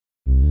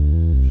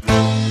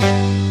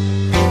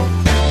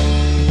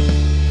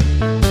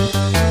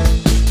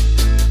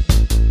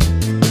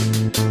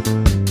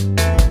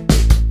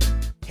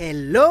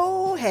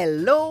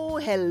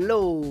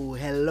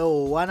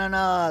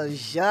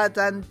short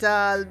and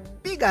tall,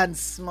 big and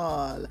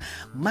small.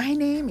 My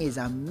name is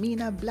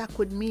Amina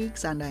Blackwood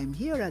Meeks, and I'm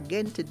here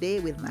again today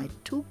with my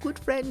two good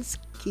friends,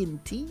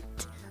 Kinteet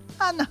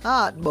and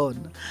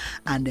Heartbun.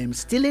 And I'm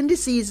still in the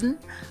season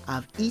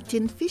of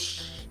eating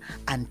fish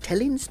and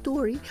telling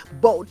story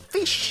about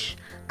fish.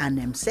 And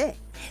them say,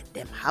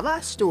 them have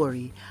a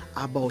story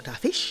about a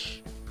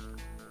fish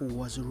who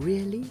was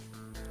really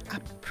a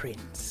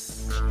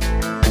prince.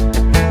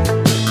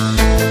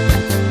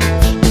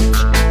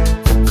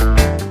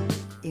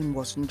 Him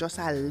wasn't just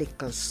a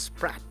little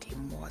sprat,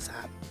 him was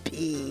a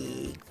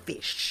big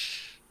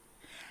fish.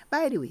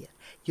 By the way,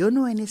 you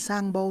know any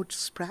song about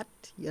sprat?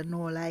 You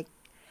know, like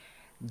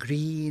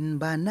green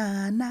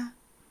banana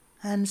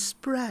and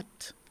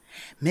sprat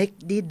make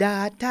the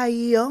daughter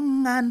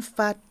young and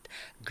fat.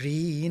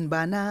 Green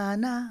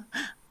banana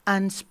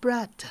and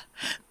sprat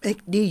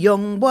make the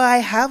young boy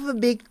have a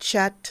big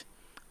chat.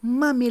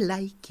 Mommy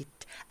like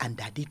it and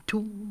daddy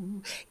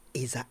too.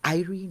 Is a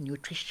irie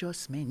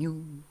nutritious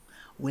menu.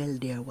 Well,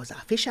 there was a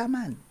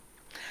fisherman,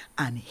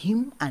 and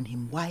him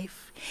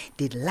wife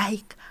did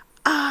like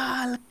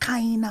all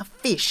kind of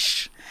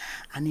fish,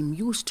 and him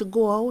used to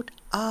go out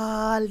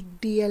all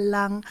day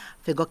long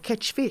to go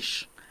catch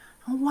fish.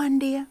 And one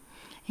day,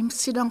 him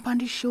sit down on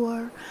the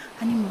shore,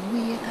 and him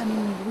wait and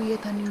him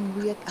wait and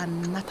him wait,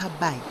 and not a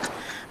bite.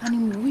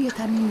 And him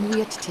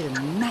wait till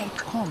night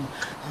come.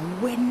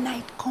 And when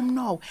night come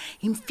now,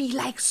 him feel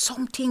like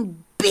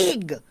something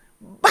big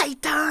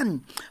bite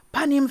on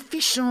pan him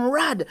fishing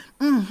rod,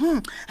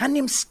 and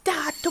him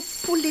start to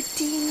pull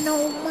it in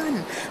now,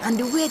 man. And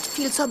the weight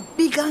feels so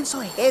big and so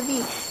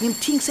heavy, him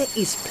thinks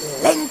it's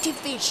plenty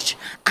fish.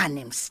 And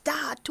him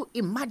start to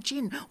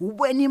imagine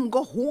when him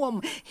go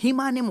home,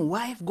 him and him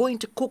wife going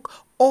to cook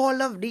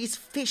all of these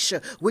fish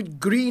with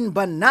green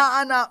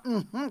banana,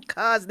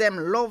 cause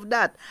them love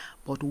that.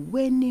 But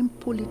when him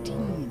pull it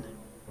in,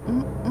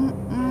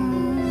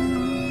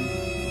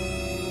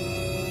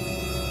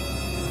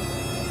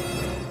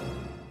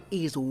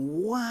 is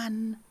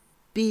one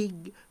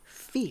big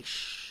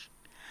fish.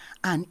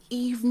 And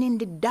even in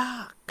the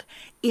dark,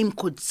 him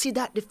could see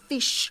that the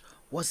fish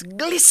was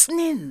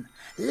glistening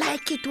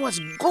like it was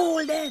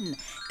golden.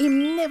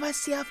 Him never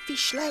see a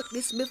fish like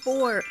this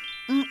before.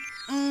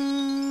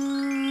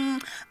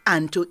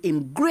 And to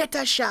him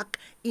greater shock,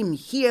 him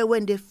hear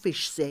when the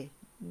fish say,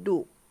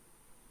 "Do,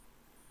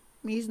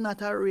 me is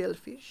not a real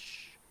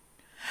fish.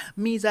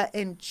 Me is a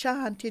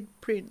enchanted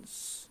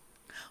prince.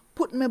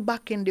 Put me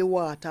back in the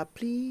water,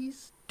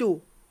 please.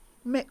 Do.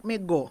 Make me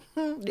go."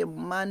 The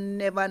man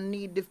never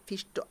need the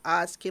fish to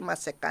ask him a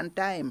second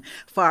time,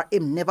 for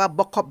him never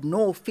buck up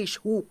no fish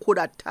who could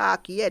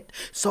attack yet.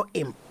 So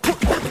him put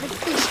back the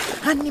fish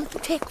and him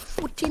take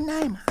foot in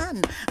him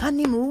hand and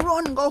him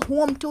run go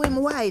home to him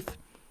wife.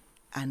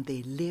 And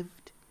they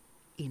lived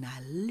in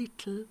a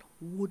little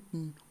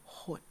wooden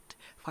hut.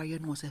 For you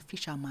know, a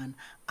fisherman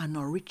and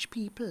no rich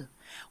people.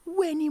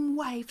 When him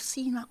wife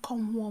seen her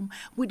come home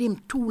with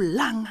him two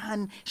long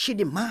hand, she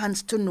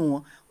demands to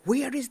know,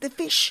 where is the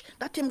fish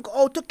that him go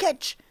out to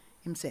catch?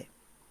 Him say,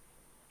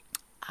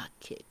 I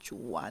catch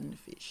one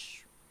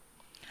fish,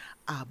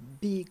 a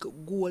big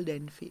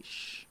golden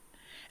fish.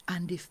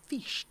 And the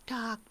fish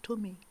talk to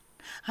me.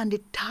 And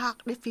the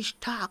fish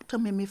talk to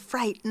me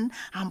frightened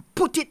and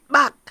put it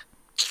back.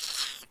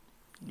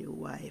 The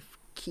wife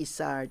kiss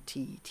her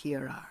teeth,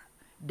 hear her.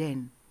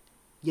 Then,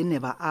 you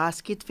never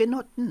ask it for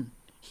nothing.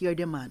 Hear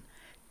the man.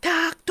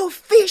 Talk to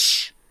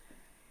fish.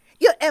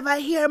 You ever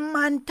hear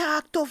man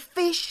talk to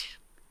fish?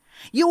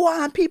 You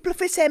want people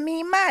to say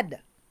me mad?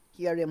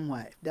 Hear him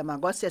wife. Them a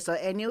go say so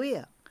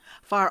anyway.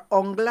 For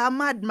ungla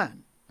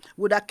madman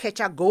would a catch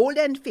a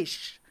golden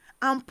fish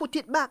and put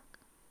it back.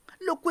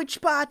 Look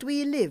which part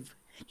we live.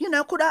 You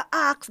know, could I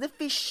ask the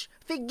fish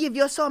to give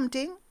you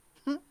something?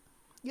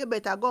 You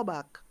better go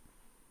back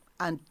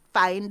and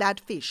find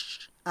that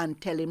fish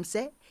and tell him,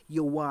 say,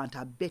 you want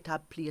a better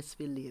place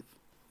to live.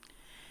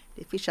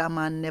 The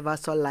fisherman never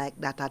saw like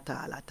that at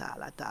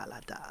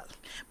all.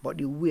 But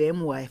the way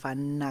him wife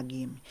and nag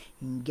him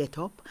get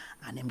up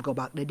and him go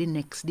back there the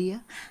next day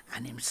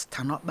and him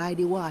stand up by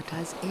the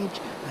water's edge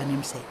and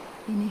him say,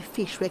 any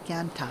fish we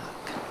can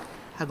talk,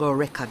 I go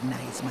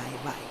recognize my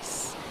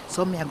voice.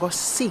 So me I go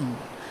sing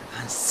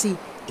and see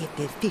if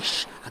the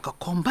fish I go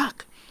come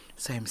back.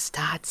 So him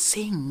start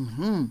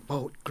sing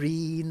about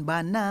green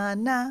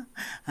banana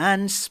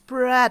and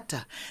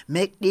sprat.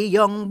 Make the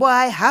young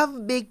boy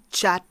have big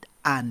chat.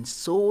 And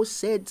so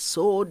said,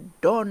 so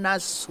done.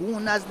 As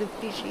soon as the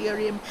fish hear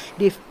him,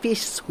 the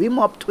fish swim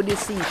up to the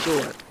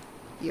seashore.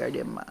 Hear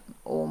the man,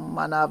 oh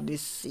man of the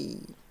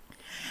sea.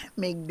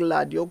 Me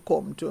glad you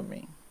come to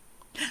me.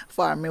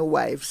 For my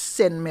wife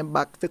send me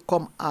back to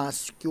come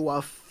ask you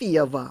a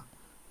favor.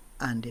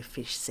 And the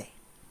fish say,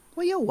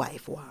 what your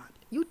wife want?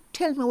 You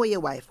tell me what your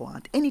wife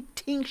want.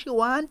 Anything she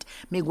want,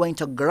 me going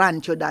to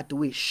grant you that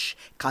wish.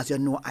 Cause you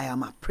know I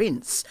am a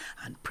prince.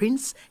 And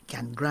prince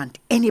can grant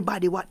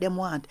anybody what them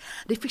want.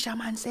 The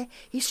fisherman say,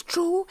 it's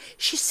true.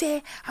 She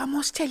say, I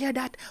must tell you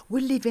that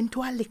we live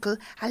into a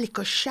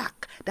little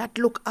shack that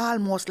look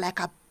almost like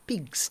a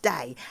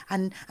pigsty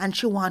and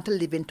she want to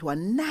live into a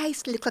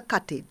nice little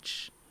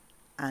cottage.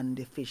 And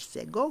the fish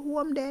said, go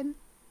home then.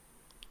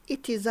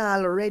 It is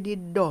already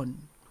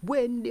done.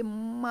 When the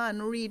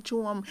man reach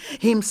home,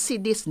 him see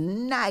this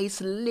nice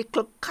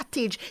little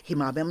cottage. Him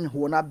have him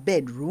own a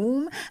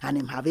bedroom and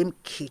him have him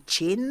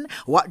kitchen.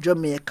 What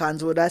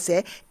Jamaicans would I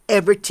say?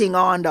 Everything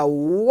under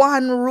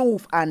one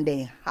roof, and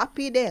they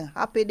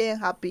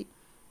happy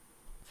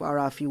for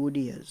a few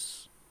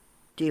days.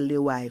 Till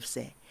the wife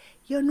say,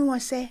 you know,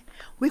 say,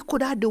 we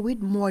could have do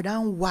with more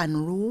than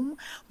one room.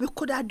 We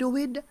could have do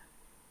with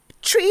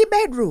 3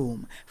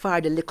 bedroom.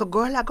 For the little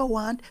girl I go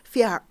want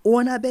for her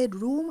own a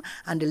bedroom,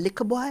 and the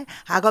little boy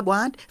I go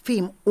want for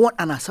him own,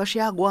 and so she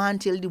go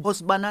want till the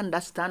husband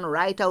understand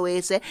right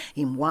away say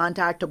him want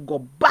her to go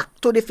back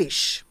to the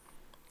fish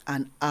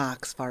and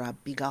ask for a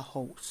bigger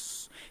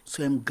house.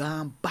 So him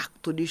gone back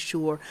to the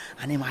shore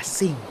and him a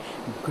sing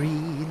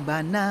green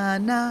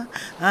banana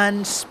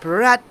and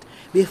sprat.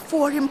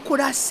 Before him could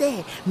have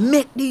say,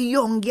 make the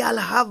young girl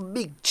have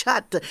big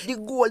chat, the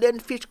golden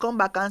fish come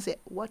back and say,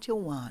 what you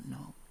want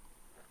now?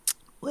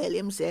 Well,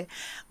 him say,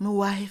 my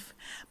wife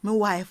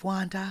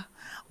want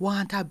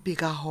a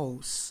bigger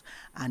house.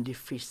 And the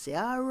fish say,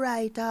 all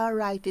right,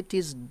 it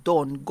is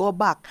done, go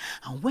back.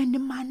 And when the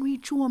man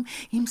reach home,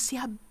 him see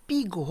a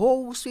big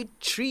house with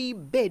 3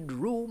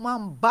 bedroom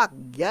and back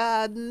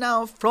garden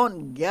and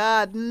front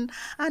garden,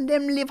 and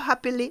them live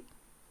happily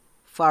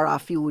for a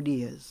few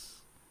days.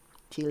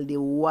 Till the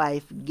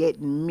wife get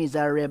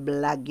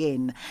miserable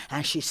again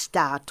and she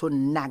start to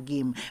nag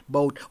him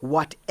about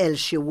what else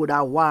she would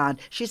have want.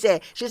 She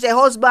say,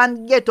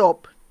 husband, get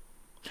up.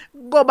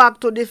 Go back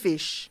to the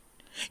fish.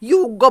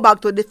 You go back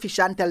to the fish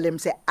and tell them,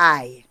 say,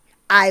 I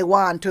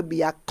want to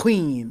be a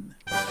queen.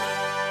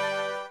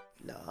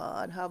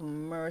 Lord have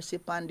mercy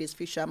upon this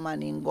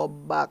fisherman. Him go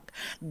back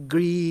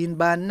green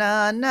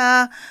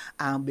banana,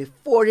 and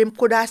before him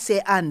could have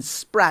say and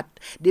sprat,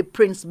 the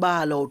prince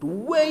bawl out,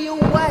 where your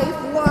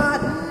wife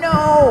want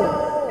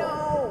no.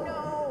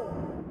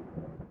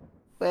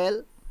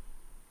 Well,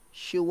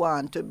 she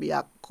want to be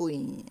a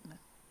queen.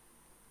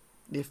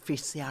 The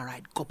fish say, all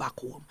right, go back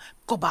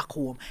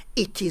home.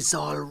 It is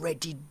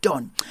already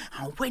done.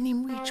 And when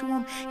him reach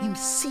home, him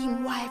see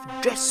him wife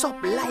dress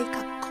up like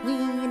a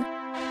queen.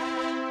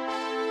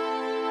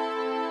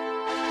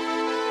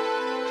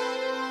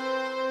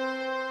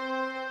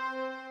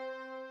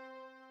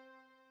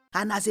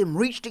 And as him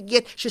reach the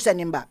gate, she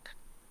send him back.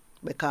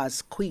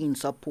 Because queen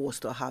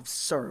supposed to have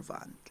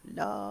servant.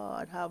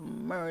 Lord have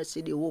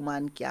mercy, the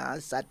woman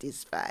can't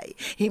satisfy.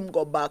 Him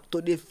go back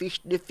to the fish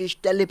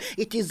tell him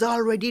it is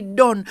already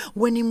done.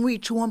 When him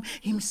reach home,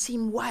 him see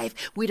him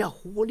wife with a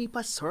whole heap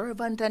of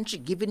servant and she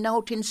giving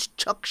out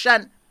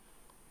instruction.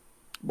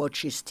 But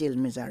she's still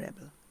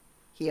miserable.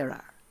 Here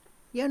are.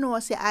 You know,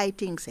 say I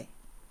think, say,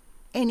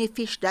 any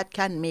fish that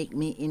can make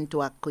me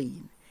into a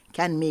queen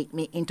can make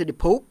me into the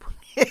Pope.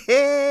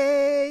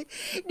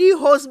 The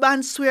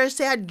husband swears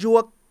say a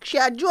joke. She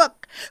a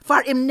joke.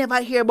 For him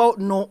never hear about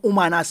no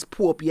woman as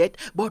Pope yet.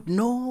 But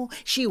no,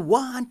 she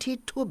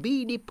wanted to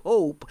be the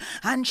Pope.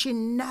 And she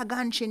nag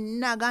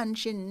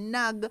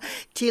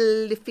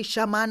till the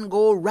fisherman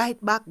go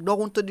right back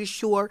down to the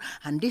shore.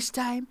 And this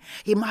time,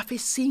 he must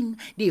sing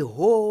the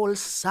whole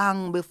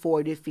song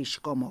before the fish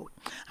come out.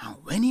 And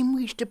when him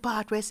reach the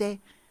part where say,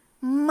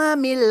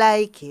 Mommy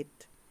like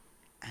it,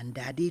 and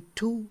Daddy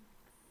too.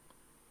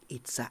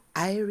 It's a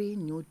airy,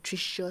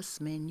 nutritious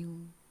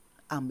menu.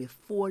 And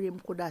before him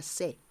could have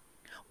say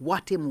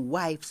what him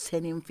wife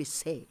sent him to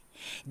say,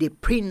 the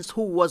prince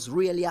who was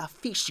really a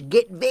fish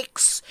get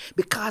vexed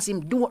because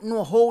him don't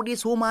know how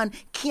this woman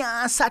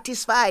can't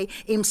satisfy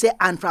him. Say,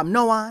 and from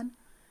now on,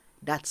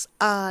 that's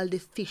all the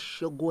fish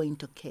you're going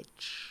to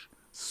catch.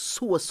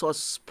 So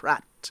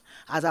sprat.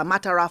 As a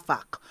matter of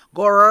fact,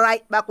 go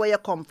right back where you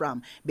come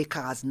from,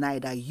 because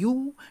neither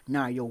you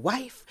nor your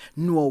wife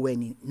know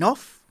when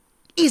enough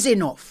is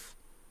enough.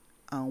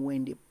 And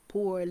when the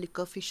poor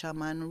little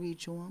fisherman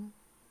reached home,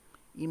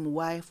 him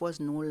wife was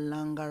no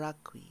longer a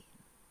queen.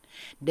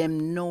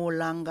 Them no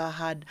longer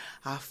had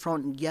a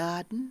front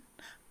garden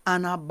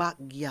and a back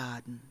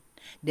garden.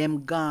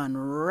 Them gone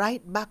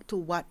right back to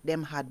what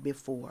them had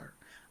before.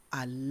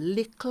 A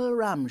little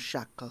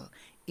ramshackle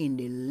in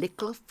the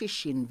little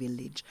fishing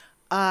village,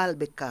 all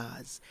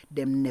because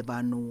them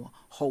never know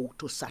how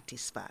to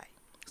satisfy.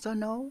 So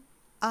now,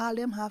 all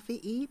them have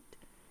to eat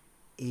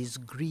is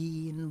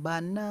green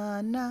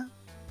banana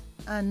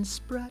and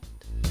sprat.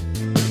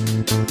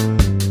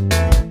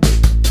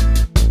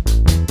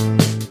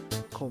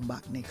 Come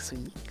back next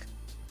week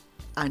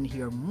and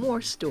hear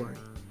more story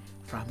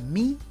from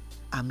me,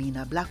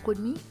 Amina Blackwood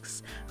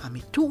Meeks, and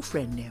my 2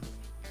 friends them,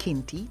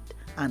 Kinteet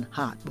and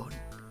Heartbun.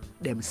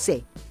 Them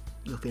say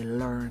you will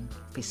learn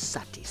to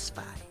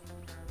satisfy.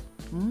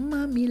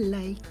 Mommy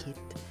like it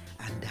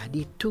and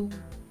Daddy too.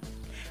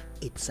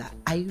 It's a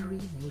airy,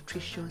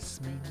 nutritious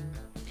menu.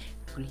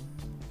 Green